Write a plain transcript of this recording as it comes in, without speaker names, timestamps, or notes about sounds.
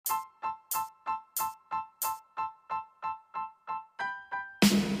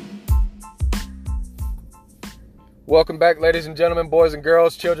Welcome back, ladies and gentlemen, boys and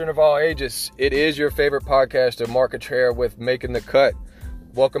girls, children of all ages. It is your favorite podcaster, Mark Contreras with Making the Cut.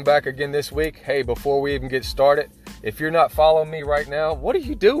 Welcome back again this week. Hey, before we even get started, if you're not following me right now, what are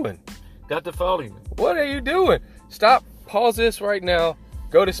you doing? Got to follow you. What are you doing? Stop, pause this right now,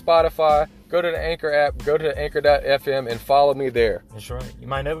 go to Spotify, go to the Anchor app, go to anchor.fm and follow me there. That's right. You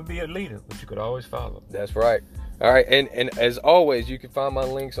might never be a leader, but you could always follow. That's right. All right, and as always, you can find my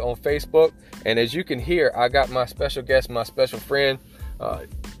links on Facebook. And as you can hear, I got my special guest, my special friend,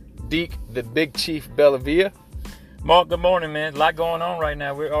 Deke, the Big Chief Bellavia. Mark, good morning, man. A lot going on right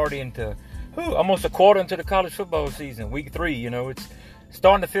now. We're already into almost a quarter into the college football season, week 3. You know, it's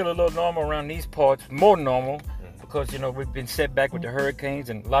starting to feel a little normal around these parts, more normal, because, you know, we've been set back with the hurricanes,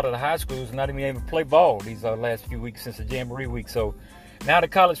 and a lot of the high schools are not even able to play ball these last few weeks since the Jamboree week. So now the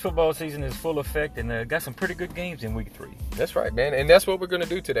college football season is full effect, and got some pretty good games in week 3. That's right, man. And that's what we're going to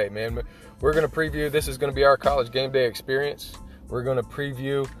do today, man. We're going to preview. This is going to be our college game day experience. We're going to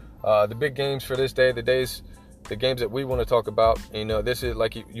preview the big games for this day, the games that we want to talk about. You know, this is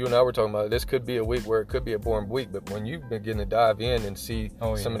like you and I were talking about. This could be a week where it could be a boring week, but when you begin to dive in and see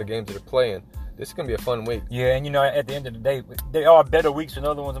some of the games that are playing, this is going to be a fun week. Yeah, and you know, at the end of the day, there are better weeks than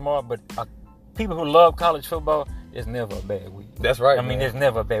other ones tomorrow, but people who love college football, it's never a bad week. That's right. I mean, there's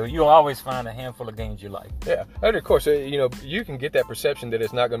never a bad week. You'll always find a handful of games you like. Yeah, and of course, you know, you can get that perception that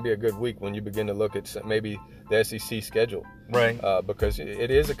it's not going to be a good week when you begin to look at maybe the SEC schedule, right? Because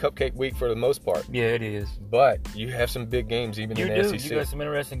it is a cupcake week for the most part. Yeah, it is. But you have some big games even in the SEC. You got some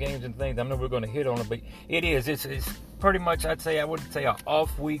interesting games and things. I know we're going to hit on it, but it is. It's pretty much, I wouldn't say an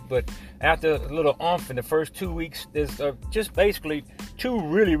off week, but after a little oomph in the first 2 weeks, there's just basically 2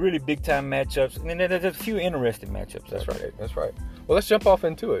 really, really big time matchups, and then there's a few interesting matchups. That's right. That's right. Well, let's jump off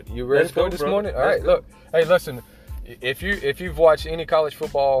into it. You ready to go this morning? All right. Go. Look. Hey, listen. If you've watched any college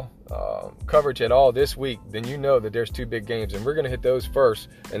football coverage at all this week, then you know that there's 2 big games, and we're going to hit those first,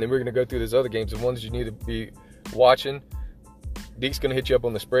 and then we're going to go through those other games, the ones you need to be watching. Deke's going to hit you up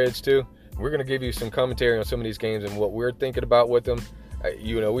on the spreads too. We're going to give you some commentary on some of these games and what we're thinking about with them.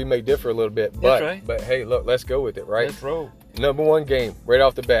 You know, we may differ a little bit, but hey, look, let's go with it, right? Let's roll. Number 1 game right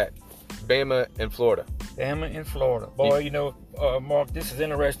off the bat, Bama and Florida. Bama and Florida. Boy, you know, Mark, this is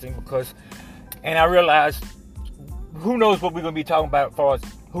interesting because, and I realize, who knows what we're going to be talking about as far as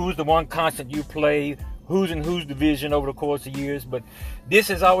who's the one constant you play, who's in whose division over the course of years. But this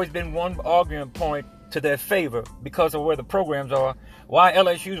has always been one argument point to their favor because of where the programs are. Why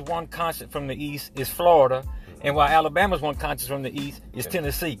LSU's one constant from the East is Florida, and why Alabama's one constant from the East is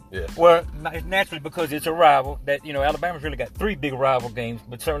Tennessee. Yeah. Well, naturally, because it's a rival. That, you know, Alabama's really got 3 big rival games,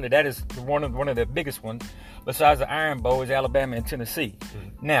 but certainly that is one of the biggest ones. Besides the Iron Bowl is Alabama and Tennessee.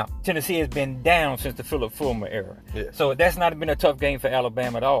 Mm-hmm. Now, Tennessee has been down since the Philip Fulmer era. Yeah. So that's not been a tough game for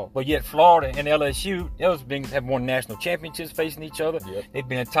Alabama at all. But yet Florida and LSU, those things have won national championships facing each other. Yep. They've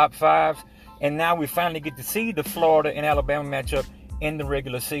been in top 5s. And now we finally get to see the Florida and Alabama matchup in the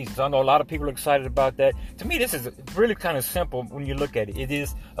regular season. So I know a lot of people are excited about that. To me, this is really kind of simple when you look at it. It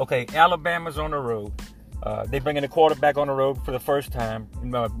is, okay, Alabama's on the road. They bring in a quarterback on the road for the first time,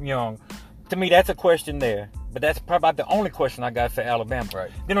 Young. To me, that's a question there. But that's probably the only question I got for Alabama.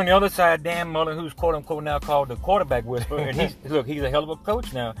 Right. Then on the other side, Dan Mullen, who's quote-unquote now called the quarterback whisperer, and he's a hell of a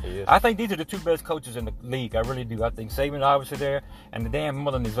coach now. I think these are the 2 best coaches in the league. I really do. I think Saban obviously there, and the Dan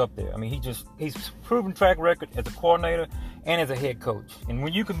Mullen is up there. I mean, he's proven track record as a coordinator and as a head coach. And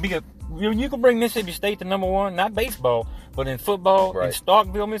when you can bring Mississippi State to number 1, not baseball, but in football, in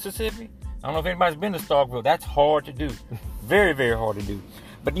Starkville, Mississippi. I don't know if anybody's been to Starkville. That's hard to do. Very, very hard to do.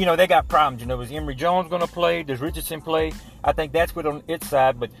 But, you know, they got problems. You know, is Emory Jones going to play? Does Richardson play? I think that's good on its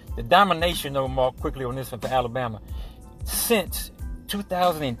side. But the domination, though, Mark, quickly on this one for Alabama. Since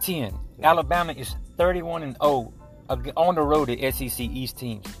 2010, Alabama is 31-0 on the road at SEC East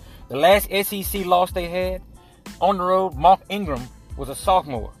teams. The last SEC loss they had on the road, Mark Ingram was a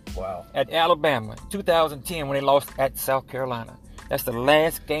sophomore. Wow. At Alabama, 2010, when they lost at South Carolina. That's the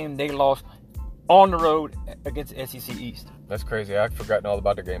last game they lost on the road against SEC East. That's crazy. I'd forgotten all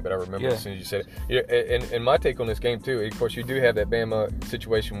about the game, but I remember as soon as you said it. Yeah, and my take on this game, too, of course, you do have that Bama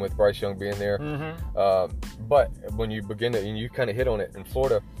situation with Bryce Young being there. Mm-hmm. But when you begin to, and you kind of hit on it, in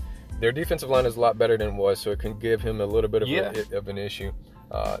Florida, their defensive line is a lot better than it was, so it can give him a little bit of an issue.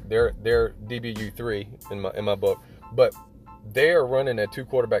 They're DBU3 in my book. But they are running a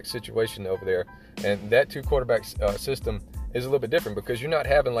 2-quarterback situation over there, and that 2-quarterback system is a little bit different because you're not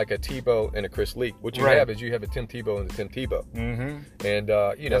having like a Tebow and a Chris Leak. What you have is you have a Tim Tebow and a Tim Tebow. Mm-hmm. And,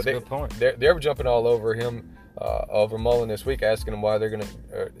 you know, that's a good point. They're jumping all over him. over Mullen this week, asking him why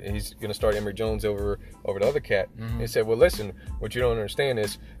he's gonna start Emory Jones over the other cat. He said, well, listen, what you don't understand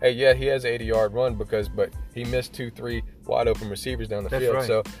is, hey, yeah, he has an 80-yard run but he missed 2-3 wide open receivers down the field. Right.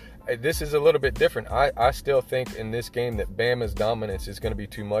 So this is a little bit different. I still think in this game that Bama's dominance is going to be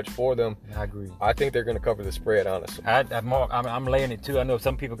too much for them. I agree. I think they're going to cover the spread, honestly. I'm laying it too. I know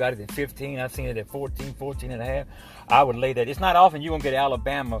some people got it at 15. I've seen it at 14 and a half. I would lay that. It's not often you're going to get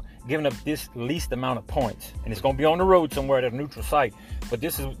Alabama giving up this least amount of points. And it's going to be on the road somewhere at a neutral site. But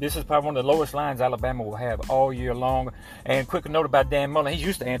this is probably one of the lowest lines Alabama will have all year long. And quick note about Dan Mullen. He's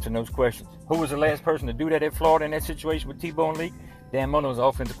used to answering those questions. Who was the last person to do that at Florida in that situation with Tebow and Leak? Dan Mullen was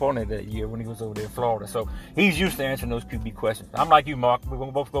offensive coordinator that year when he was over there in Florida. So he's used to answering those QB questions. I'm like you, Mark. We're going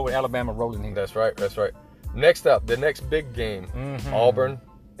to both go with Alabama rolling here. That's right. Next up, the next big game, Auburn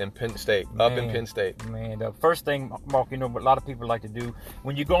and Penn State. Up in Penn State. Man, the first thing, Mark, you know what a lot of people like to do,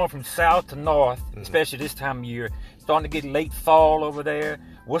 when you're going from south to north, especially this time of year, starting to get late fall over there,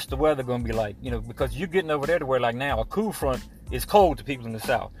 what's the weather going to be like? You know, because you're getting over there to where, like now, a cool front is cold to people in the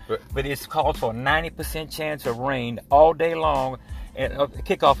south. But it's called for a 90% chance of rain all day long. And the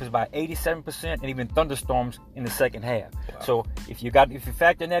kickoff is about 87%, and even thunderstorms in the second half. Wow. So if you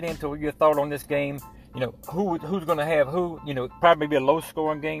factor that into your thought on this game, you know who's going to have who. You know, probably be a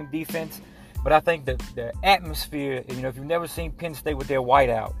low-scoring game defense. But I think the atmosphere, you know, if you've never seen Penn State with their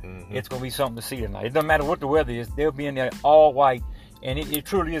whiteout, it's going to be something to see tonight. It doesn't matter what the weather is; they'll be in there all white, and it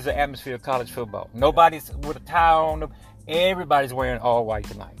truly is the atmosphere of college football. Nobody's with a tie on them. Everybody's wearing all white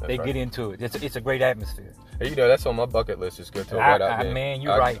tonight. They get into it. It's a great atmosphere. Hey, you know, that's on my bucket list. It's good to a whiteout game. Man,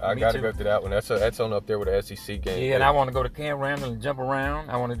 you're right. I got to go to that one. That's on up there with the SEC game. Yeah, and I want to go to Camp Randall and jump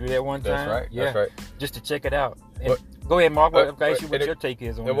around. I want to do that one time. That's right. Yeah, that's right. Just to check it out. Go ahead, Mark. I'll ask you what your take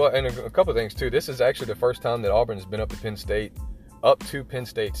is on it. Well, and a couple of things, too. This is actually the first time that Auburn has been up to Penn State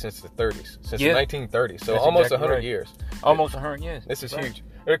since the 30s, since the 1930s. So that's almost exactly 100 right. years. Almost 100 years. This is huge.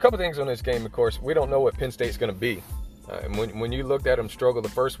 There are a couple of things on this game, of course. We don't know what Penn State's going to be. And when you looked at them struggle the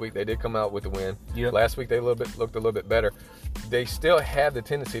first week, they did come out with a win. Yep. Last week, they looked a little bit better. They still have the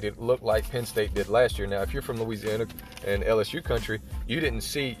tendency to look like Penn State did last year. Now, if you're from Louisiana and LSU country, you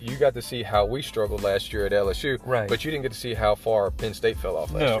got to see how we struggled last year at LSU. Right. But you didn't get to see how far Penn State fell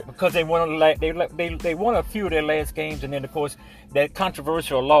off last year. No, because they won a few of their last games, and then, of course, that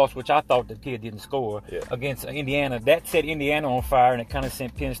controversial loss, which I thought the kid didn't score against Indiana, that set Indiana on fire, and it kind of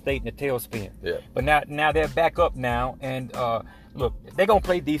sent Penn State in a tailspin. Yeah. But now they're back up now, and look, they're going to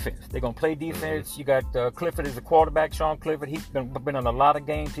play defense. They're going to play defense. You got Clifford as a quarterback, Sean Clifford. He's been on a lot of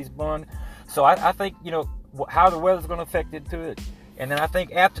games he's won. So I think, you know, how the weather's going to affect it to it. And then I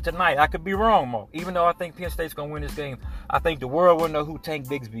think after tonight, I could be wrong, Mark. Even though I think Penn State's going to win this game, I think the world will know who Tank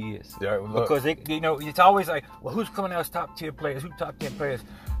Bigsby is. Yeah, look. Because, it's always like, well, who's coming out as top-tier players? Who top 10 players?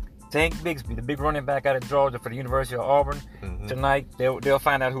 Tank Bigsby, the big running back out of Georgia for the University of Auburn. Tonight, they'll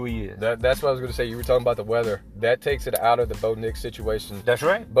find out who he is. That's what I was going to say. You were talking about the weather. That takes it out of the Bo Nix situation. That's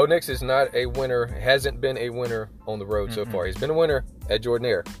right. Bo Nix is not a winner, hasn't been a winner on the road so far. He's been a winner at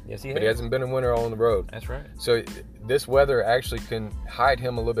Jordan-Hare. Yes, he has. But he hasn't been a winner on the road. That's right. So this weather actually can hide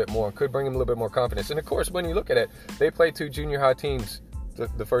him a little bit more and could bring him a little bit more confidence. And, of course, when you look at it, they play two junior high teams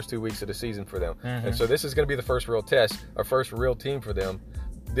the first 2 weeks of the season for them. And so this is going to be the first real test, our first real team for them.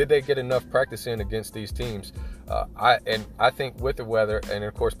 Did they get enough practice in against these teams? I think with the weather, and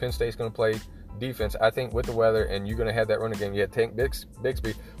of course Penn State's going to play defense. I think with the weather, and you're going to have that running game. You had Tank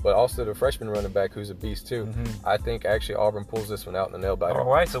Bigsby, but also the freshman running back who's a beast too. I think actually Auburn pulls this one out in the nail biter.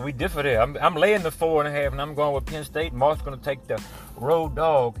 All right, so we differ there. I'm laying the 4.5, and I'm going with Penn State. Mark's going to take the road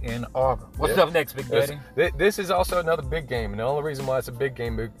dog in Auburn. What's up next, Big Daddy? This is also another big game, and the only reason why it's a big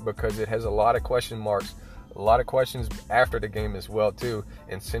game because it has a lot of question marks. A lot of questions after the game as well, too,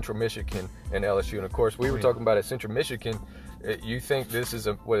 in Central Michigan and LSU. And, of course, we were talking about at Central Michigan, you think this is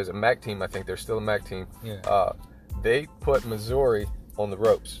a MAC team. I think they're still a MAC team. Yeah. They put Missouri on the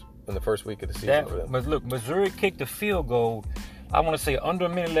ropes in the first week of the season for them. Look, Missouri kicked a field goal, I want to say under a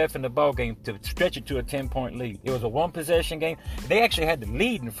minute left in the ball game to stretch it to a 10-point lead. It was a one-possession game. They actually had the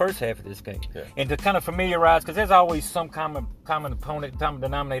lead in the first half of this game. Yeah. And to kind of familiarize, because there's always some common opponent, common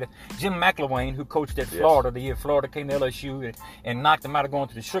denominator. Jim McElwain, who coached at Florida the year Florida came to LSU and knocked them out of going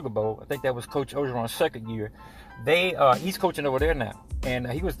to the Sugar Bowl. I think that was Coach Orgeron's second year. He's coaching over there now. And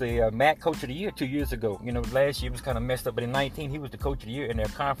he was the MAC Coach of the Year 2 years ago. You know, last year was kind of messed up, but in 19 he was the Coach of the Year in their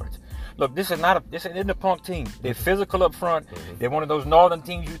conference. Look, this isn't a punk team. They're physical up front. They're one of those northern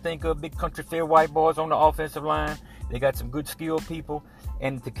teams you think of, big country fair white boys on the offensive line. They got some good skilled people.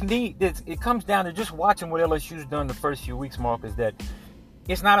 And to me, it comes down to just watching what LSU's done the first few weeks, Mark, is that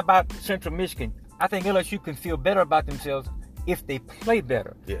it's not about Central Michigan. I think LSU can feel better about themselves if they play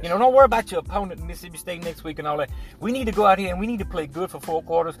better. Yes. Don't worry about your opponent in Mississippi State next week and all that. We need to go out here and we need to play good for 4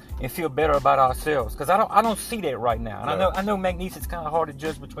 quarters and feel better about ourselves, because I don't see that right now. And I know McNeese, it's kind of hard to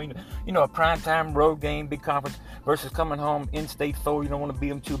judge between a primetime road game, big conference versus coming home in-state foe. You don't want to beat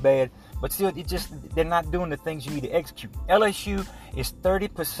them too bad, but still, they're not doing the things you need to execute. LSU is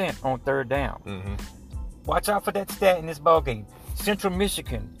 30% on third down. Mm-hmm. Watch out for that stat in this ball game. Central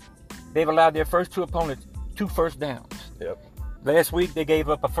Michigan, they've allowed their first 2 opponents 2 first downs. Yep. Last week, they gave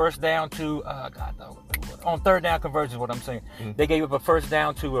up a first down to, on third down conversions, what I'm saying. Mm-hmm. They gave up a first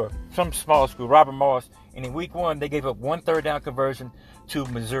down to some small school, Robert Morris. And in week 1, they gave up 1 third down conversion to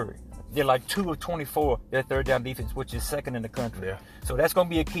Missouri. They're like 2 of 24, their third down defense, which is second in the country. Yeah. So that's going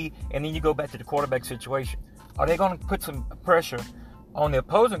to be a key. And then you go back to the quarterback situation. Are they going to put some pressure on the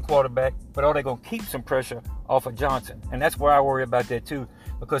opposing quarterback, but are they going to keep some pressure off of Johnson? And that's where I worry about that too,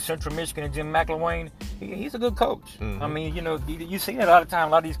 because Central Michigan and Jim McElwain, he's a good coach. Mm-hmm. I mean, you see that a lot of time.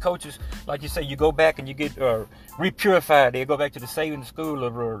 A lot of these coaches, like you say, you go back and you get repurified. They go back to the saving school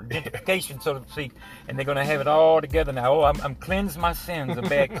of gentrification, so to speak, and they're going to have it all together now. Oh, I'm cleansed my sins of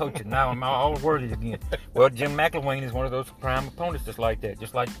bad coaching. Now I'm all worthy again. Well, Jim McElwain is one of those prime opponents just like that.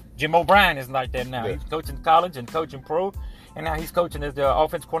 Just like Jim O'Brien is like that now. Yeah. He's coaching college and coaching pro. And now he's coaching as the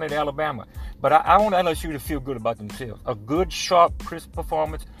offense coordinator at Alabama. But I want LSU to feel good about themselves. A good, sharp, crisp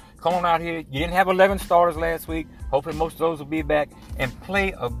performance. Come on out here. You didn't have 11 starters last week. Hopefully most of those will be back. And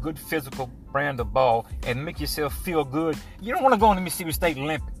play a good physical brand of ball and make yourself feel good. You don't want to go in the Mississippi State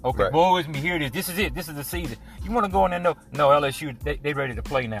Olympic. Okay, right. Boys, here it is. This is it. This is the season. You want to go in there and know, no, LSU, they ready to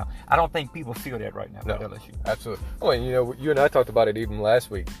play now. I don't think people feel that right now about LSU. Absolutely. Well, you and I talked about it even last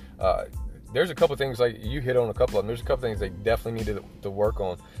week. There's a couple things, like you hit on a couple of them. There's a couple things they definitely need to work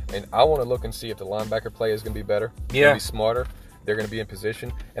on. And I want to look and see if the linebacker play is going to be better. Yeah. Going to be smarter. They're going to be in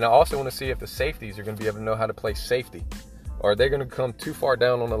position. And I also want to see if the safeties are going to be able to know how to play safety. Are they going to come too far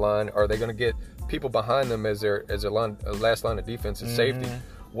down on the line? Are they going to get people behind them as their last line of defense is safety?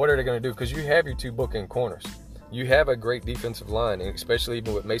 What are they going to do? Because you have your 2 bookend corners. You have a great defensive line, and especially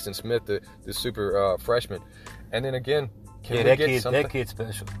even with Mason Smith, the super freshman. And then again, that kid's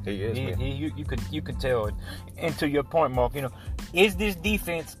special. He is. You can tell it. And to your point, Mark, is this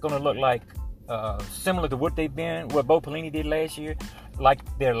defense going to look like similar to what they've been, what Bo Pelini did last year? Like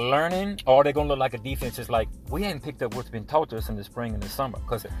they're learning, or are they going to look like a defense that's like, we hadn't picked up what's been taught to us in the spring and the summer?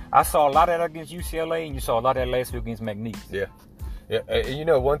 Because I saw a lot of that against UCLA, and you saw a lot of that last week against McNeese. Yeah.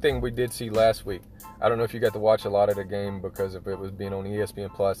 One thing we did see last week, I don't know if you got to watch a lot of the game because of it was being on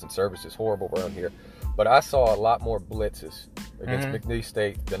ESPN Plus and service is horrible around here. But I saw a lot more blitzes against McNeese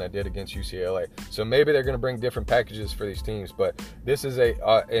State than I did against UCLA. So maybe they're going to bring different packages for these teams. But this is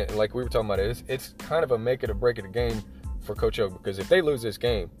like we were talking about, it's kind of a make it or break it a game for Coach O, because if they lose this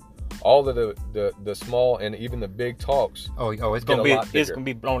game, all of the small and even the big talks. It's gonna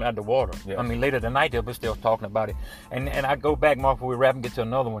be blown out of the water. Yeah. I mean, later tonight they'll be still talking about it. And I go back, Mark, before we wrap and get to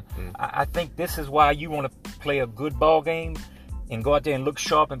another one. I think this is why you want to play a good ball game and go out there and look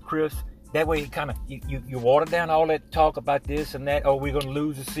sharp and crisp. That way, you water down all that talk about this and that. Oh, we're going to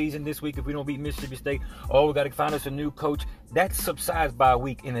lose the season this week if we don't beat Mississippi State. Oh, we got to find us a new coach. That subsides by a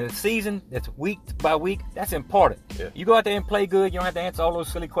week. In a season that's week by week, that's important. Yeah. You go out there and play good. You don't have to answer all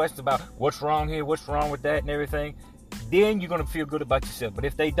those silly questions about what's wrong here, what's wrong with that, and everything. Then you're going to feel good about yourself. But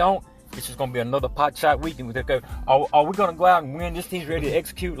if they don't, it's just going to be another pot shot weekend. Are we going to go out and win? This team's ready to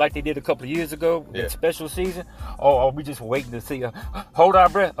execute like they did a couple of years ago in special season? Or are we just waiting to see? Hold our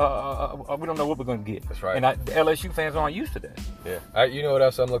breath. We don't know what we're going to get. That's right. And the LSU fans aren't used to that. Yeah. You know what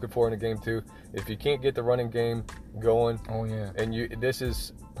else I'm looking for in the game too? If you can't get the running game going. Oh yeah. And this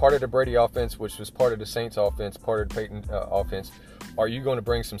is part of the Brady offense, which was part of the Saints offense, part of the Peyton offense. Are you going to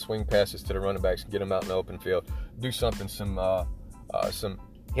bring some swing passes to the running backs and get them out in the open field? Do something, some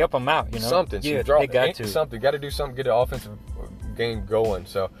help them out, Something. Yeah, they got to. Something. Got to do something, get the offensive game going.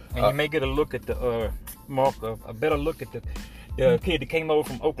 So, and you may get a look at a better look at the kid that came over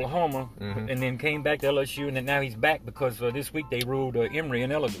from Oklahoma and then came back to LSU, and then now he's back because this week they ruled Emory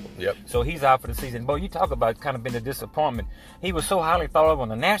ineligible. Yep. So he's out for the season. Boy, you talk about kind of been a disappointment. He was so highly thought of on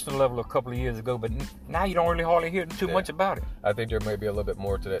the national level a couple of years ago, but now you don't really hardly hear too much about it. I think there may be a little bit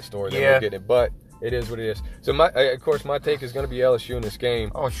more to that story than we're getting, but it is what it is. So my take is going to be LSU in this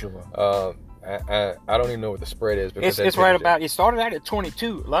game. Oh, sure. I don't even know what the spread is. Because it's right about. It started out at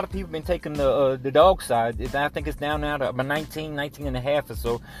 22. A lot of people have been taking the dog side. I think it's down now to about 19 and a half or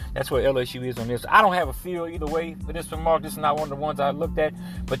so. That's where LSU is on this. I don't have a feel either way for this one, Mark. This is not one of the ones I looked at.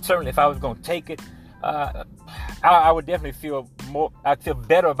 But certainly if I was going to take it, I would definitely feel more. I'd feel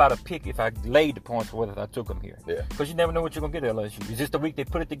better about a pick if I laid the points for whether I took them here. Yeah. Because you never know what you're gonna get at LSU. Is this the week they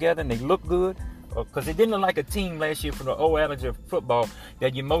put it together and they look good? Because they didn't look like a team last year from the old adage of football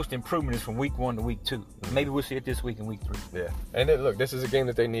that your most improvement is from week 1 to week 2. Mm-hmm. Maybe we'll see it this week in week 3. Yeah. And then, look, this is a game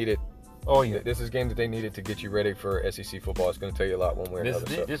that they needed. Oh yeah. This is a game that they needed to get you ready for SEC football. It's going to tell you a lot one way or another.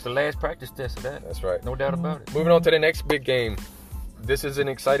 This is the last practice test of that. That's right. No doubt about it. Moving on to the next big game. This is an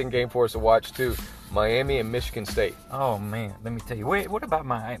exciting game for us to watch too. Miami and Michigan State. Oh man, let me tell you. What about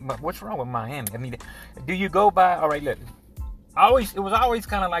Miami? What's wrong with Miami? I mean, do you go by? All right, look. It was always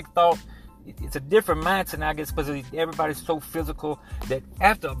kind of like thought. It's a different mindset, I guess, because everybody's so physical that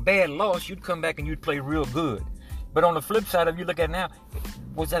after a bad loss, you'd come back and you'd play real good. But on the flip side of you look at it now,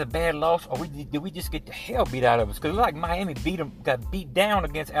 was that a bad loss, or did we just get the hell beat out of us? Because like Miami got beat down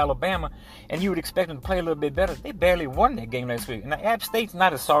against Alabama, and you would expect them to play a little bit better. They barely won that game last week. And App State's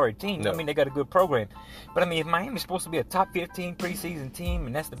not a sorry team. No. I mean, they got a good program. But I mean, if Miami's supposed to be a top 15 preseason team,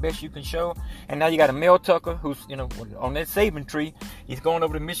 and that's the best you can show, and now you got a Mel Tucker who's on that Saban tree. He's going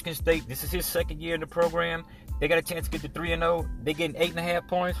over to Michigan State. This is his second year in the program. They got a chance to get to 3-0. They're getting 8.5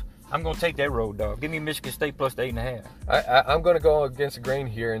 points. I'm going to take that road, dog. Give me Michigan State plus the 8.5. I'm going to go against the grain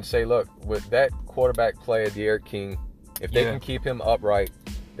here and say, look, with that quarterback play of De'Aaron King, if they can keep him upright,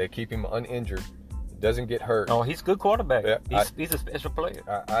 they keep him uninjured, doesn't get hurt. Oh, he's a good quarterback. Yeah, he's a special player.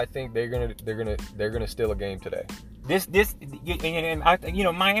 I think they're gonna steal a game today. Miami and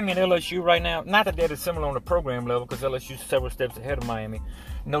LSU right now, not that they're similar on the program level, because LSU's several steps ahead of Miami,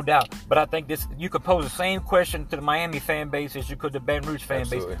 no doubt. But I think you could pose the same question to the Miami fan base as you could the Baton Rouge fan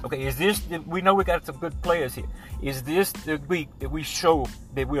base. Okay, is this? We know we got some good players here. Is this the week that we show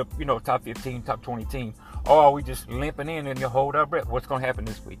that we're top 15, top 20 team, or are we just limping in and you hold our breath? What's going to happen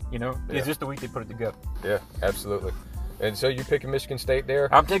this week? Is this the week they put it together? Yeah, absolutely. And so you're picking Michigan State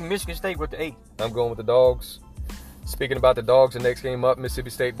there? I'm taking Michigan State with the 8. I'm going with the Dogs. Speaking about the Dogs, the next game up,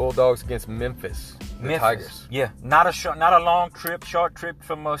 Mississippi State Bulldogs against Memphis Tigers. Yeah, not a long trip, short trip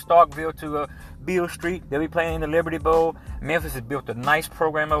from Starkville to Beale Street. They'll be playing in the Liberty Bowl. Memphis has built a nice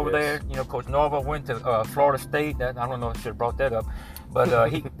program over there. Coach Norvell went to Florida State. I don't know if I should have brought that up.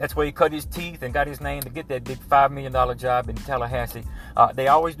 But that's where he cut his teeth and got his name to get that big $5 million job in Tallahassee. They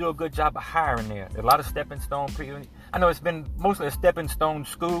always do a good job of hiring there. A lot of stepping stone. I know it's been mostly a stepping stone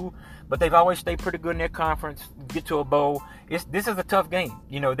school, but they've always stayed pretty good in their conference, get to a bowl. This is a tough game.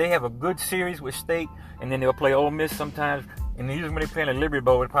 They have a good series with State, and then they'll play Ole Miss sometimes. And usually when they play in the Liberty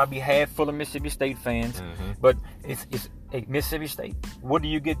Bowl, it'll probably be half full of Mississippi State fans. Mm-hmm. But it's Mississippi State. What do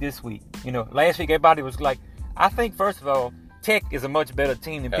you get this week? Last week everybody was like, I think, first of all, Tech is a much better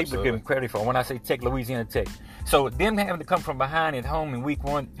team than people give them credit for. When I say Tech, Louisiana Tech. So them having to come from behind at home in week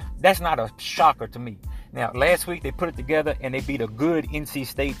 1, that's not a shocker to me. Now, last week they put it together and they beat a good NC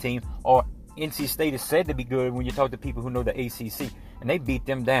State team, or NC State is said to be good when you talk to people who know the ACC, and they beat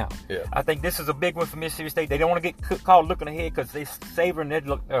them down. Yeah. I think this is a big one for Mississippi State. They don't want to get caught looking ahead because they're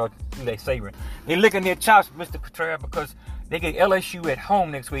licking their chops, Mr. Petrell, because they get LSU at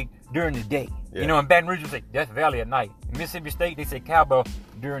home next week during the day. Yeah. In Baton Rouge, they say Death Valley at night. In Mississippi State, they say Cowbell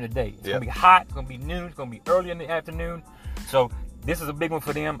during the day. It's going to be hot. It's going to be noon. It's going to be early in the afternoon. So this is a big one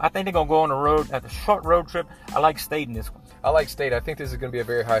for them. I think they're going to go on the road. After a short road trip, I like State in this one. I like State. I think this is going to be a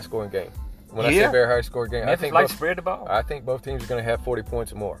very high-scoring game. When I say very high-scoring game, I think spread the ball. I think both teams are going to have 40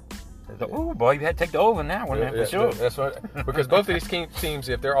 points or more. Oh, boy, you had to take the over now for sure. That's right. Because both of these teams,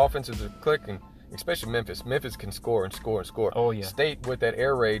 if their offenses are clicking, especially Memphis can score and score and score. Oh, yeah. State, with that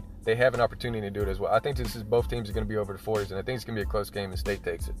air raid, they have an opportunity to do it as well. I think both teams are going to be over the 40s, and I think it's going to be a close game, and State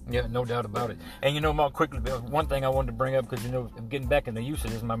takes it. Yeah, no doubt about it. And, Mark, quickly, one thing I wanted to bring up, because, I'm getting back in the use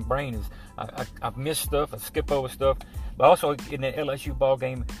of this, my brain is, I've missed stuff, I skip over stuff, but also in the LSU ball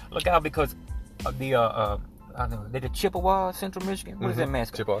game, look out, because of the, I don't know, the Chippewa, Central Michigan? What is that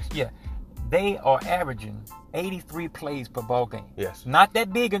mascot? Chippewas. Yeah. They are averaging 83 plays per ball game. Yes. Not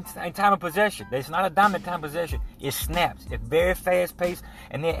that big in time of possession. It's not a dominant time of possession. It's snaps. It's very fast paced,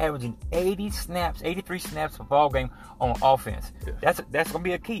 and they're averaging 83 snaps per ball game on offense. Yes. That's going to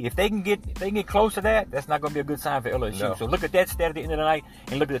be a key. If they can get close to that, that's not going to be a good sign for LSU. No. So look at that stat at the end of the night,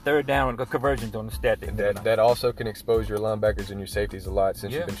 and look at the third down conversions on the stat. That also can expose your linebackers and your safeties a lot,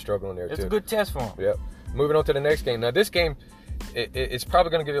 since you've been struggling there too. It's a good test for them. Yep. Moving on to the next game. Now this game, it's probably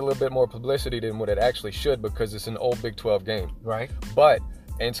going to get a little bit more publicity than what it actually should, because it's an old Big 12 game. Right.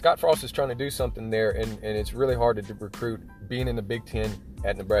 And Scott Frost is trying to do something there, and it's really hard to recruit being in the Big 10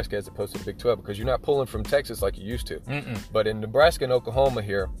 at Nebraska as opposed to the Big 12, because you're not pulling from Texas like you used to. Mm-mm. But in Nebraska and Oklahoma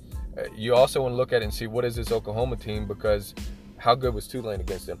here, you also want to look at it and see, what is this Oklahoma team, because how good was Tulane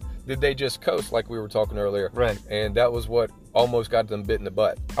against them? Did they just coast like we were talking earlier? Right. And that was what almost got them bit in the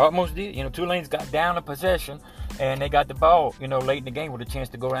butt. Almost did. Tulane's got down a possession, and they got the ball, late in the game with a chance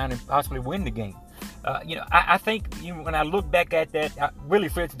to go around and possibly win the game. I think when I look back at that, Willie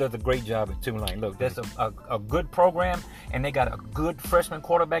Fritz does a great job at Tulane. Look, that's a good program, and they got a good freshman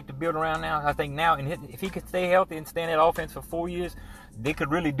quarterback to build around now. I think now, and if he could stay healthy and stay in that offense for 4 years, they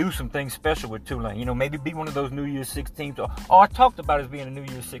could really do some things special with Tulane. Maybe be one of those New Year's Six teams. Or I talked about it as being a New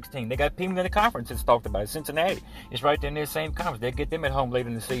Year's Six team. They got people in the conference that's talked about it. Cincinnati. It's right there in their same conference. They'll get them at home later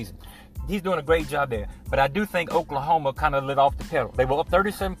in the season. He's doing a great job there. But I do think Oklahoma kind of lit off the pedal. They were up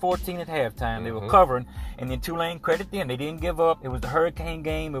 37-14 at halftime. They were covering. And then Tulane, credit them. They didn't give up. It was the Hurricane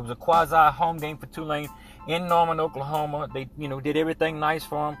game. It was a quasi-home game for Tulane in Norman, Oklahoma. They, did everything nice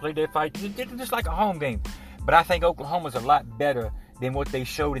for them. Played their fight. Did just like a home game. But I think Oklahoma's a lot better than what they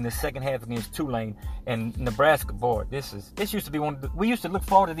showed in the second half against Tulane and Nebraska. Boy, this used to be we used to look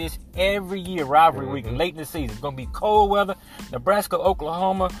forward to this every year, rivalry week, late in the season. It's going to be cold weather. Nebraska,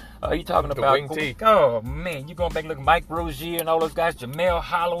 Oklahoma. You talking about wing oh man, you going back and look at Mike Rozier and all those guys, Jamel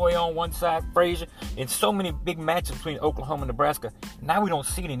Holloway on one side, Frazier, and so many big matches between Oklahoma and Nebraska. Now we don't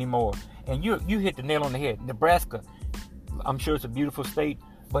see it anymore. And you hit the nail on the head. Nebraska, I'm sure it's a beautiful state,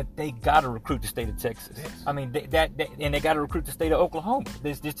 but they got to recruit the state of Texas. Yes. I mean, and they got to recruit the state of Oklahoma.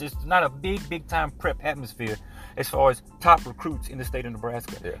 This is not a big time prep atmosphere as far as top recruits in the state of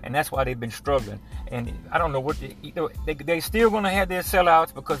Nebraska. Yeah. And that's why they've been struggling. And I don't know what they still going to have their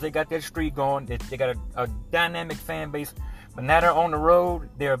sellouts because they got that streak going. They got a dynamic fan base. But now they're on the road.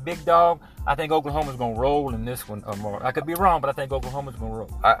 They're a big dog. I think Oklahoma's going to roll in this one more. I could be wrong, but I think Oklahoma's going to roll.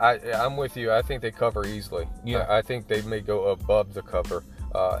 I'm with you. I think they cover easily. Yeah. I think they may go above the cover.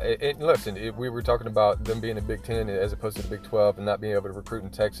 Listen, we were talking about them being in Big Ten as opposed to the Big 12 and not being able to recruit in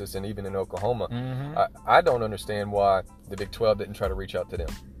Texas and even in Oklahoma. Mm-hmm. I don't understand why the Big 12 didn't try to reach out to them.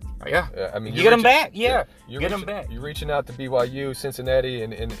 Yeah. I mean, you get them back. Yeah. Get them back. You're reaching out to BYU, Cincinnati,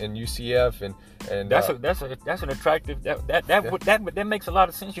 and UCF, and that's an attractive that makes a lot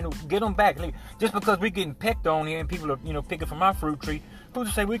of sense. Get them back. Just because we're getting pecked on here and people are picking from our fruit tree, who's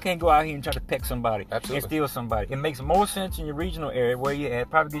to say we can't go out here and try to peck somebody and steal somebody? It makes more sense in your regional area where you're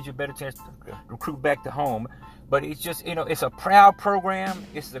at. Probably gives you a better chance to recruit back to home. But it's just it's a proud program.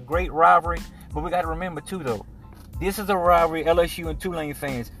 It's a great rivalry. But we got to remember too, though. This is a rivalry, LSU and Tulane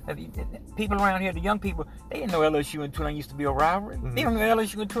fans. People around here, the young people, they didn't know LSU and Tulane used to be a rivalry. Mm-hmm. They don't know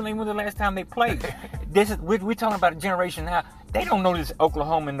LSU and Tulane when the last time they played. We're talking about a generation now. They don't know this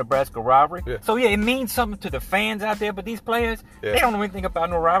Oklahoma and Nebraska rivalry. Yeah. So, it means something to the fans out there, but these players, they don't know anything about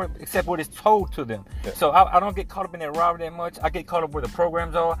no rivalry except what is told to them. Yeah. So, I don't get caught up in that rivalry that much. I get caught up where the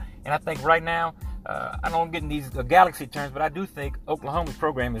programs are, and I think right now, I don't get in these galaxy terms, but I do think Oklahoma's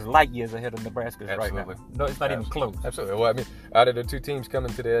program is light years ahead of Nebraska's right now. No, it's not even close. Absolutely. Well, I mean, out of the two teams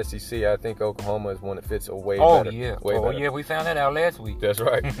coming to the SEC, I think Oklahoma is one that fits a way better. Yeah, we found that out last week. That's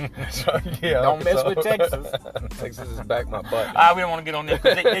right. That's right. Yeah, don't mess with Texas. Texas is back my butt. We don't want to get on there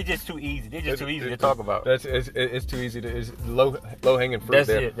because they're just too easy. They're just too easy to talk about. It's too easy. It's low hanging fruit.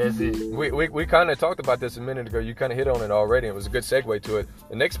 That's it. We kind of talked about this a minute ago. You kind of hit on it already. It was a good segue to it.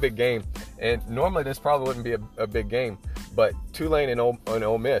 The next big game, and normally this probably wouldn't be a big game, but Tulane and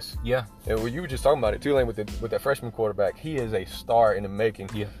Ole Miss. Yeah. And you were just talking about it. Tulane with that freshman quarterback, he is a star in the making.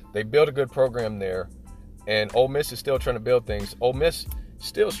 Yeah. They built a good program there, and Ole Miss is still trying to build things. Ole Miss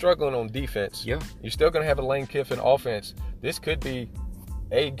still struggling on defense. Yeah. You're still going to have a Lane Kiffin offense. This could be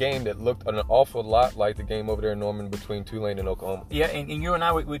a game that looked an awful lot like the game over there in Norman between Tulane and Oklahoma. Yeah, and you and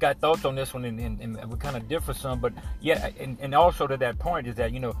I, we got thoughts on this one, and we kind of differ some. But, and also to that point is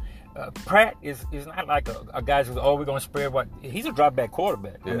that, Pratt is not like a guy who's, we're going to spread what. He's a drop back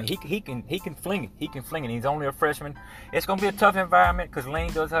quarterback. Yeah. I mean, he can fling it. He can fling it. He's only a freshman. It's going to be a tough environment because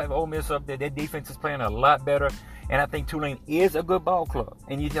Lane does have Ole Miss up there. Their defense is playing a lot better. And I think Tulane is a good ball club.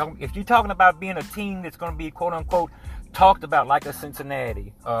 And if you're talking about being a team that's going to be, quote unquote, talked about like a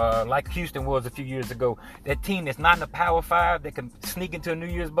Cincinnati, like Houston was a few years ago. That team that's not in the Power 5 that can sneak into a New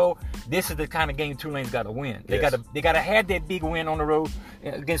Year's Bowl. This is the kind of game Tulane's got to win. They got to have that big win on the road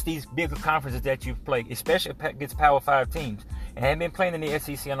against these bigger conferences that you've played, especially against Power 5 teams. And haven't been playing in the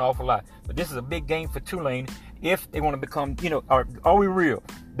SEC an awful lot. But this is a big game for Tulane if they want to become, are we real?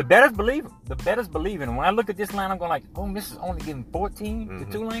 The bettors believe them. The bettors believe in them. When I look at this line, I'm going like, this is only giving 14 to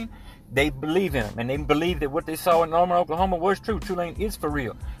Tulane. They believe in them, and they believe that what they saw in Norman, Oklahoma was true. Tulane is for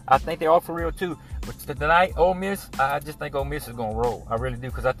real. I think they're all for real too. But tonight, Ole Miss, I just think Ole Miss is going to roll. I really do,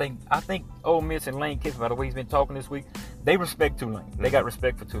 because I think Ole Miss and Lane Kiffin, by the way he's been talking this week, they respect Tulane. They got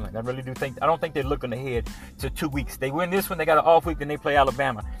respect for Tulane. I really do think. I don't think they're looking ahead to 2 weeks. They win this one, they got an off week, then they play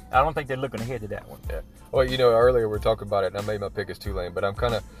Alabama. I don't think they're looking ahead to that one. Yeah. Well, earlier we were talking about it, and I made my pick as Tulane, but I'm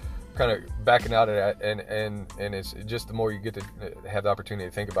kind of kind of backing out of that, and it's just the more you get to have the opportunity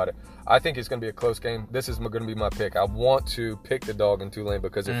to think about it. I think it's going to be a close game. This is going to be my pick. I want to pick the dog in Tulane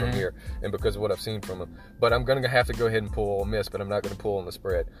because they're from here and because of what I've seen from them. But I'm going to have to go ahead and pull Ole Miss, but I'm not going to pull on the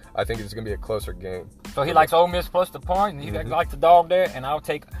spread. I think it's going to be a closer game. So he likes Ole Miss plus the point, and he likes the dog there, and I'll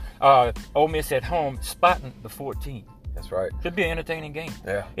take Ole Miss at home, spotting the 14. That's right. Should be an entertaining game.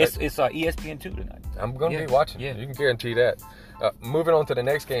 Yeah. It's ESPN2 tonight. I'm going to be watching. Yeah. You can guarantee that. Moving on to the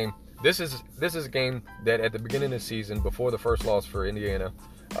next game. This is a game that at the beginning of the season, before the first loss for Indiana,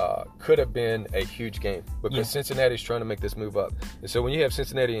 could have been a huge game because Cincinnati's trying to make this move up. And so when you have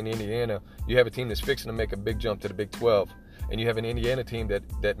Cincinnati and Indiana, you have a team that's fixing to make a big jump to the Big 12. And you have an Indiana team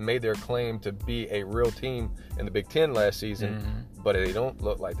that made their claim to be a real team in the Big 10 last season, but they don't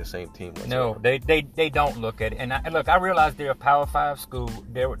look like the same team whatsoever. No, they don't look at it. And I realize they're a Power 5 school.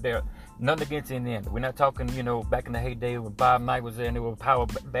 They're nothing against Indiana. We're not talking, back in the heyday when Bob Knight was there and they were a power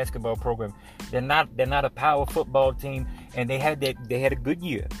basketball program. They're not a power football team, and they had a good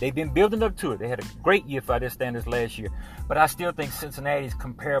year. They've been building up to it. They had a great year by their standards last year. But I still think Cincinnati is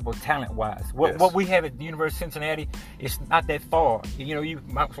comparable talent-wise. What we have at the University of Cincinnati is not that far.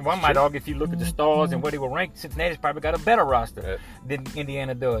 One might argue if you look at the stars and where they were ranked, Cincinnati's probably got a better roster than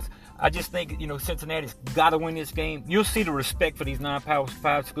Indiana does. I just think, Cincinnati's got to win this game. You'll see the respect for these non-Power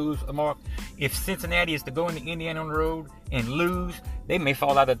 5 schools, Mark. If Cincinnati is to go into Indiana on the road and lose, they may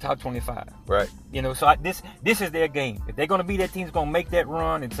fall out of the top 25. Right. So this is their game. If they're going to be that team's going to make that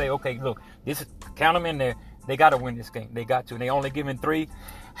run and say, okay, look, count them in there. They got to win this game. They got to. And they only given 3.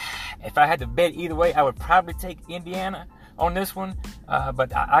 If I had to bet either way, I would probably take Indiana on this one.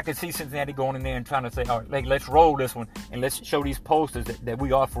 But I could see Cincinnati going in there and trying to say, all right, let's roll this one and let's show these posters that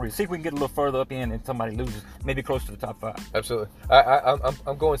we are for real. See if we can get a little further up in and somebody loses, maybe close to the top 5. Absolutely.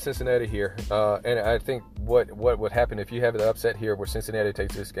 I'm going Cincinnati here. And I think what would happen if you have the upset here where Cincinnati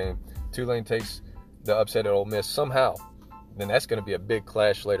takes this game, Tulane takes the upset at Ole Miss somehow, then that's going to be a big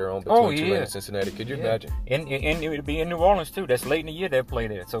clash later on between Tulane and Cincinnati. Could you imagine? And it would be in New Orleans too. That's late in the year they'll play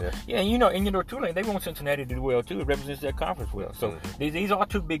there. So Tulane, they want Cincinnati to do well too. It represents their conference well. So these are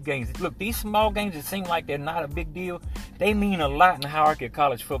 2 big games. Look, these small games that seem like they're not a big deal, they mean a lot in the hierarchy of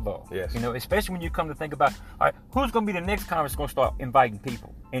college football. Yes. Especially when you come to think about, all right, who's going to be the next conference going to start inviting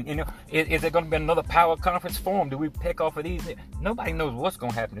people? And is there going to be another power conference form? Do we pick off of these? Nobody knows what's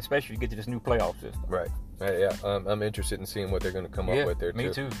going to happen, especially if you get to this new playoff system. Right. Yeah, I'm interested in seeing what they're going to come up with there, too.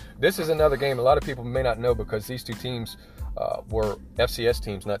 Me too. This is another game a lot of people may not know because these 2 teams were FCS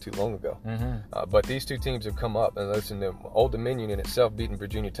teams not too long ago. But these 2 teams have come up. And listen, the Old Dominion in itself beating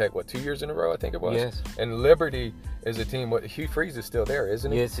Virginia Tech, 2 years in a row, I think it was? Yes. And Liberty is a team, Hugh Freeze is still there,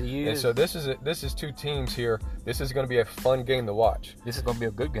 isn't he? Yes, he is. And so this is 2 teams here. This is going to be a fun game to watch. This is going to be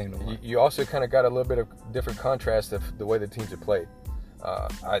a good game to watch. You also kind of got a little bit of different contrast of the way the teams have played.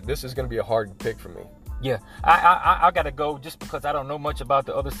 This is going to be a hard pick for me. Yeah, I got to go just because I don't know much about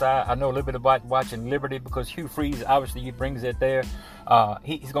the other side. I know a little bit about watching Liberty because Hugh Freeze, obviously, he brings it there.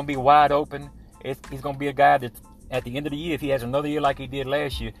 He's going to be wide open. He's going to be a guy that at the end of the year, if he has another year like he did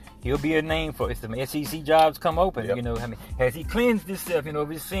last year, he'll be a name for if the SEC jobs come open. Has he cleansed himself, of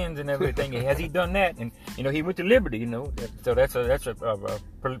his sins and everything? Has he done that? And he went to Liberty, so that's a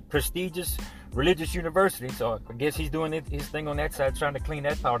prestigious religious university. So I guess he's doing his thing on that side, trying to clean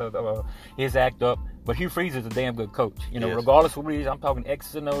that part of his act up. But Hugh Freeze is a damn good coach. Regardless of what he is, I'm talking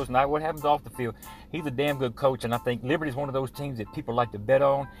X's and O's, not what happens off the field. He's a damn good coach, and I think Liberty's one of those teams that people like to bet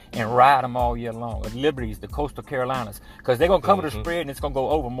on and ride them all year long. Liberty's the Coastal Carolinas, because they're going to cover the spread, and it's going to go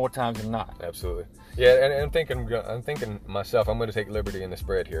over more times than not. Absolutely. Yeah, and I'm thinking myself, I'm going to take Liberty in the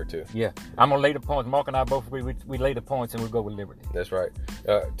spread here, too. Yeah, I'm going to lay the points. Mark and I both agree. We lay the points, and we'll go with Liberty. That's right.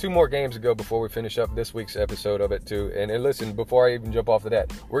 2 more games to go before we finish up this week's episode of it, too. And listen, before I even jump off of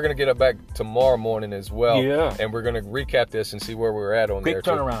that, we're going to get up back tomorrow morning as well. Yeah. And we're going to recap this and see where we're at on Quick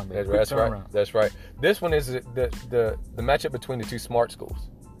there. Turnaround, man. That's right. That's right. This one is the matchup between the 2 smart schools.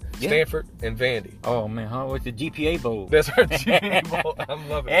 Yeah. Stanford and Vandy. Oh, man. What's the GPA Bowl? That's our GPA Bowl. I'm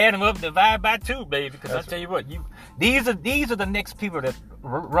loving it. Add them up, divide by 2, baby. Because I tell you what, these are the next people that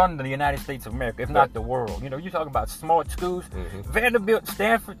run the United States of America, if not the world. You're talking about smart schools. Vanderbilt,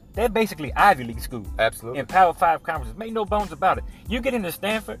 Stanford, they're basically Ivy League schools. Absolutely. In Power 5 conferences. Make no bones about it. You get into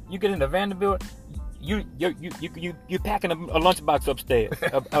Stanford, you get into Vanderbilt, you're packing a lunchbox upstairs,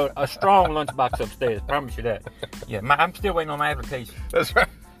 a strong lunchbox upstairs. Promise you that. Yeah, I'm still waiting on my application. That's right.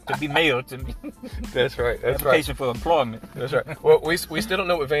 To be mailed to me. That's right. That's application for employment. That's right. Well, we still don't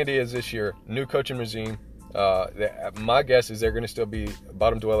know what Vandy is this year. New coaching regime. My guess is they're going to still be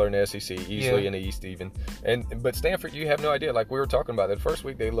bottom dweller in the SEC, easily in the East even. But Stanford, you have no idea. Like we were talking about, the first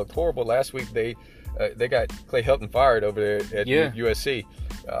week they looked horrible. Last week they got Clay Helton fired over there at USC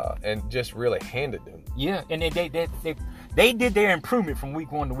and just really handed them. Yeah, and they did their improvement from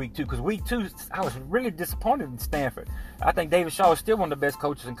week 1 to week 2, because week 2 I was really disappointed in Stanford. I think David Shaw is still one of the best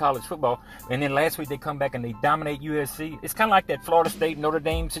coaches in college football, and then last week they come back and they dominate USC. It's kind of like that Florida State Notre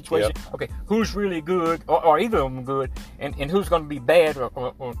Dame situation. Yep. Okay, who's really good, or either of them good, and who's going to be bad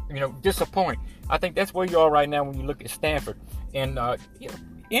or disappoint? I think that's where you are right now when you look at Stanford. And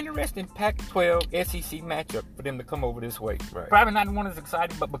interesting Pac-12 SEC matchup for them to come over this way. Right. Probably not one as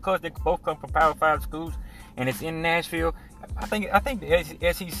exciting, but because they both come from Power 5 schools and it's in Nashville, I think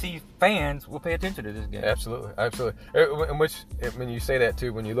the SEC fans will pay attention to this game. Absolutely. And when you say that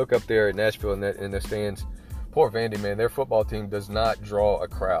too, when you look up there at Nashville in the stands, poor Vandy, man, their football team does not draw a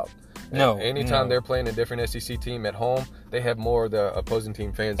crowd. No. Anytime they're playing a different SEC team at home, they have more of the opposing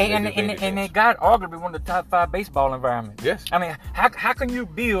team fans. And they got arguably one of the top 5 baseball environments. Yes. I mean, how can you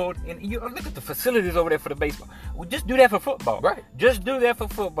build, and you look at the facilities over there for the baseball. Well, just do that for football. Right. Just do that for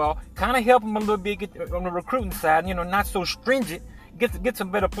football. Kind of help them a little bit get on the recruiting side, not so stringent. Get some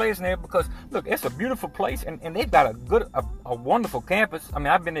better players in there, because look, it's a beautiful place and they've got a wonderful campus. I mean,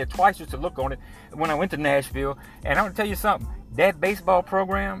 I've been there twice just to look on it when I went to Nashville, and I'm gonna tell you something. That baseball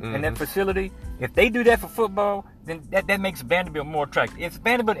program and that facility, if they do that for football, then that makes Vanderbilt more attractive. Is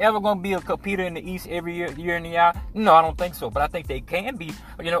Vanderbilt ever going to be a competitor in the East every year in the year? No, I don't think so. But I think they can be,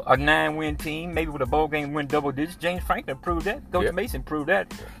 a 9-win team, maybe with a bowl game win double digits. James Franklin proved that. Coach Mason proved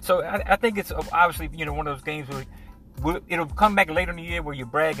that. So I think it's obviously, one of those games where it'll come back later in the year where you're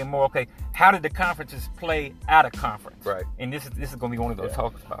bragging more. Okay, how did the conferences play out of conference? Right. And this is going to be one of those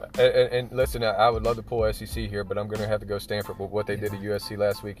talks about. And listen, I would love to pull SEC here, but I'm going to have to go Stanford with what they did at USC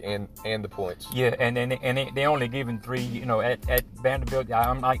last week and the points. Yeah, and they only given 3. At Vanderbilt,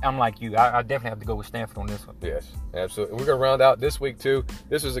 I'm like you. I definitely have to go with Stanford on this one. Yes, absolutely. We're going to round out this week too.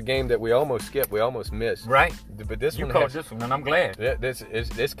 This was a game that we almost skipped. We almost missed. Right. But this you called this one, and I'm glad. Yeah,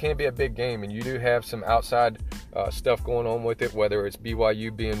 this can be a big game, and you do have some outside stuff going on with it, whether it's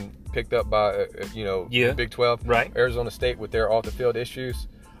BYU being picked up by Big 12, right? Arizona State with their off the field issues,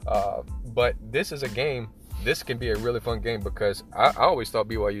 but this is a game. This can be a really fun game, because I always thought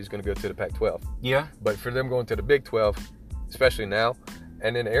BYU was going to go to the Pac-12. Yeah. But for them going to the Big 12, especially now,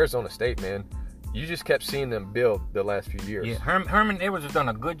 and then Arizona State, man, you just kept seeing them build the last few years. Yeah, Herman Edwards has done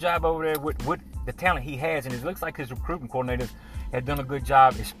a good job over there with the talent he has, and it looks like his recruiting coordinators have done a good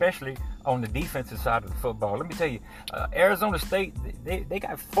job, especially on the defensive side of the football. Let me tell you, Arizona State, they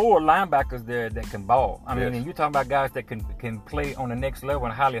got 4 linebackers there that can ball. I mean, and you're talking about guys that can play on the next level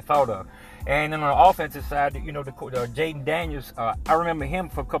and highly thought of. And then on the offensive side, Jaden Daniels, I remember him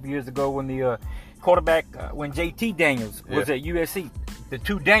for a couple years ago when the quarterback, when JT Daniels was at USC. The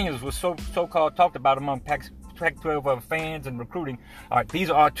 2 Daniels was so-called talked about among Pac-12 fans and recruiting. All right, these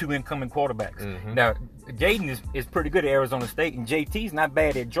are our 2 incoming quarterbacks. Mm-hmm. Now, Jaden is pretty good at Arizona State, and JT's not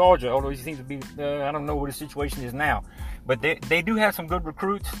bad at Georgia, although he seems to be, I don't know what his situation is now. But they do have some good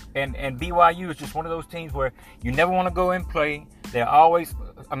recruits, and BYU is just one of those teams where you never want to go and play. They're always,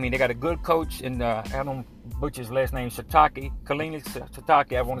 they got a good coach, and I don't butcher his last name, Kalini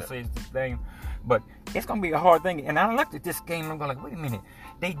Sitake, I want to say his name. But it's going to be a hard thing. And I looked at this game and I'm going wait a minute.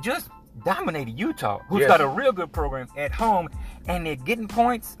 They just dominated Utah, who's got a real good program at home, and they're getting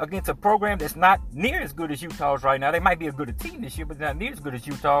points against a program that's not near as good as Utah's right now. They might be a good team this year, but not near as good as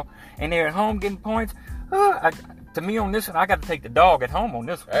Utah. And they're at home getting points. To me on this one, I got to take the dog at home on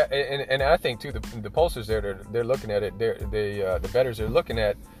this one. And I think too, the pollsters there, they're looking at it. The bettors are looking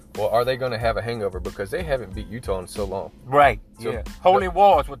at, well, are they going to have a hangover, because they haven't beat Utah in so long? Right. So Holy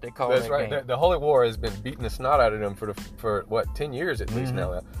War is what they call it. That's right. Game. The Holy War has been beating the snot out of them for 10 years at least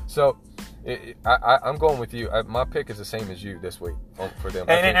now. So I'm going with you. My pick is the same as you this week for them.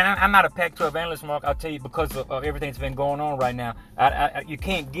 And I'm not a Pac-12 analyst, Mark. I'll tell you, because of everything that's been going on right now, you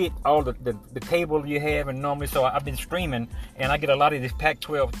can't get all the cable you have and normally. So I've been streaming, and I get a lot of this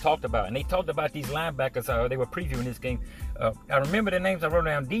Pac-12 talked about. And they talked about these linebackers. They were previewing this game. I remember the names I wrote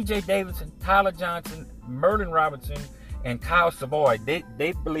down: DJ Davidson, Tyler Johnson, Merlin Robinson, and Kyle Savoy.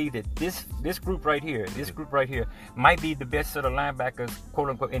 They believe that this group right here might be the best set of linebackers, quote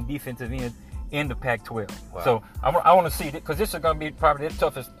unquote, in defensive end in the Pac-12. Wow. So I want to see it because this is going to be probably the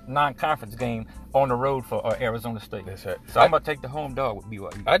toughest non-conference game on the road for Arizona State. That's right. So I'm going to take the home dog with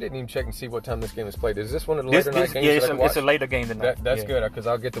BYU. I didn't even check and see what time this game is played. Is this one of the later night games? Yeah, it's a later game than that. That's good because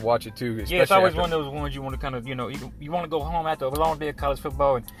I'll get to watch it too. Yeah, it's always one of those ones you want to kind of, you want to go home after a long day of college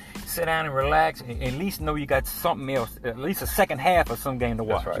football and sit down and relax and at least know you got something else, at least a second half of some game to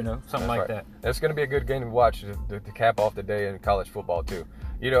watch, right. Something like that. It's going to be a good game to watch to cap off the day in college football too.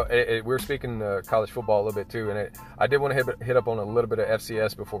 We're speaking college football a little bit too, and I did want to hit up on a little bit of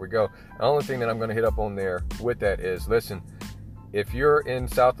FCS before we go. The only thing that I'm going to hit up on there with that is, listen, if you're in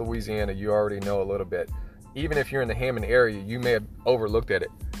South Louisiana, you already know a little bit. Even if you're in the Hammond area, you may have overlooked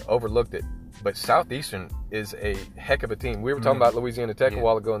it. But Southeastern is a heck of a team. We were talking about Louisiana Tech a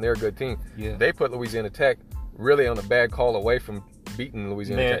while ago, and they're a good team. Yeah. They put Louisiana Tech really on a bad call away from beating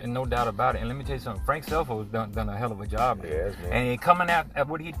Louisiana Tech. No doubt about it. And let me tell you something. Frank Selfo's done a hell of a job there. Yes, man. And coming out at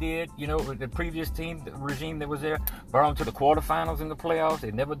what he did, with the previous team, the regime that was there, brought them to the quarterfinals in the playoffs.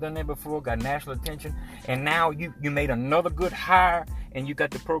 They'd never done that before, got national attention. And now you made another good hire, and you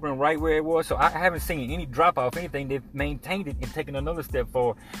got the program right where it was. So I haven't seen any drop off, anything. They've maintained it and taken another step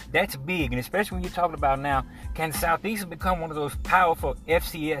forward. That's big. And especially when you're talking about now, can Southeastern become one of those powerful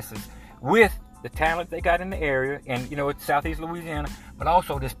FCSs with the talent they got in the area, and it's Southeast Louisiana, but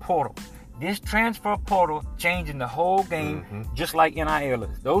also this portal. This transfer portal changing the whole game, just like NIL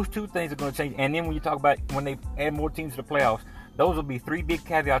is. Those two things are going to change. And then when you talk about when they add more teams to the playoffs, those will be three big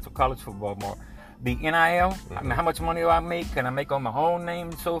caveats of college football, Mark. The NIL, I mean, how much money do I make? Can I make on my own name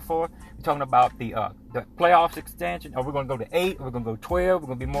and so forth? We're talking about the playoffs extension. Are we going to go to 8? Are we going to go 12? We're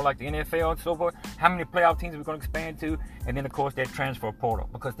going to be more like the NFL and so forth. How many playoff teams are we going to expand to? And then, of course, that transfer portal,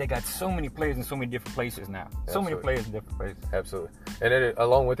 because they got so many players in so many different places now. Absolutely. So many players in different places. Absolutely. And then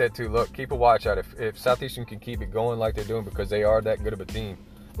along with that, too, look, keep a watch out. If Southeastern can keep it going like they're doing, because they are that good of a team,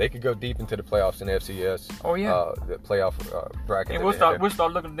 they could go deep into the playoffs in FCS. Oh yeah, the playoff bracket. And we'll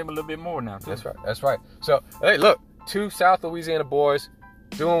start looking at them a little bit more now, too. That's right. So hey, look, two South Louisiana boys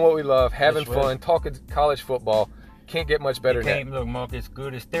doing what we love, having fun, talking college football. Can't get much better than that. Look, Mark, it's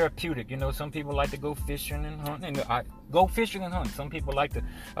good. It's therapeutic. Some people like to go fishing and hunt. Go fishing and hunt. Some people like to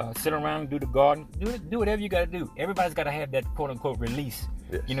sit around and do the garden. Do whatever you got to do. Everybody's got to have that quote-unquote release.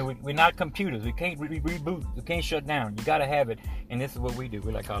 Yes. We're not computers. We can't reboot. We can't shut down. You got to have it. And this is what we do.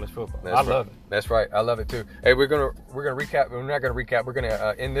 We like college football. I love it. That's right. I love it too. Hey, we're gonna recap. We're not gonna recap. We're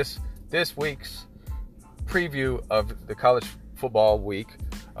gonna end this week's preview of the college football week.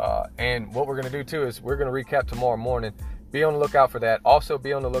 And what we're going to do, too, is we're going to recap tomorrow morning. Be on the lookout for that. Also,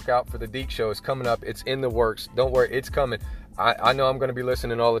 be on the lookout for the Deke show. It's coming up. It's in the works. Don't worry. It's coming. I know I'm going to be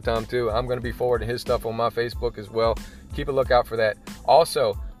listening all the time, too. I'm going to be forwarding his stuff on my Facebook as well. Keep a lookout for that.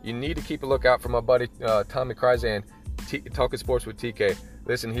 Also, you need to keep a lookout for my buddy Tommy Kryzan, Talking Sports with TK.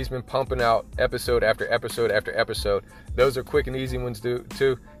 Listen, he's been pumping out episode after episode after episode. Those are quick and easy ones,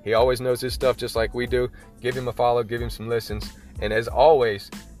 too. He always knows his stuff just like we do. Give him a follow. Give him some listens. And as always,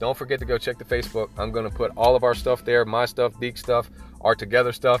 don't forget to go check the Facebook. I'm going to put all of our stuff there, my stuff, Deke stuff, our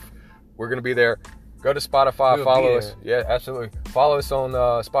together stuff. We're going to be there. Go to Spotify, follow us. Yeah, absolutely. Follow us on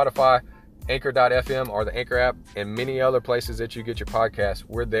Spotify, Anchor.fm, or the Anchor app, and many other places that you get your podcasts.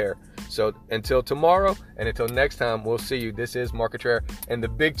 We're there. So until tomorrow and until next time, we'll see you. This is Mark Contreras and the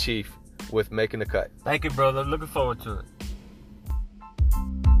Big Chief with Making the Cut. Thank you, brother. Looking forward to it.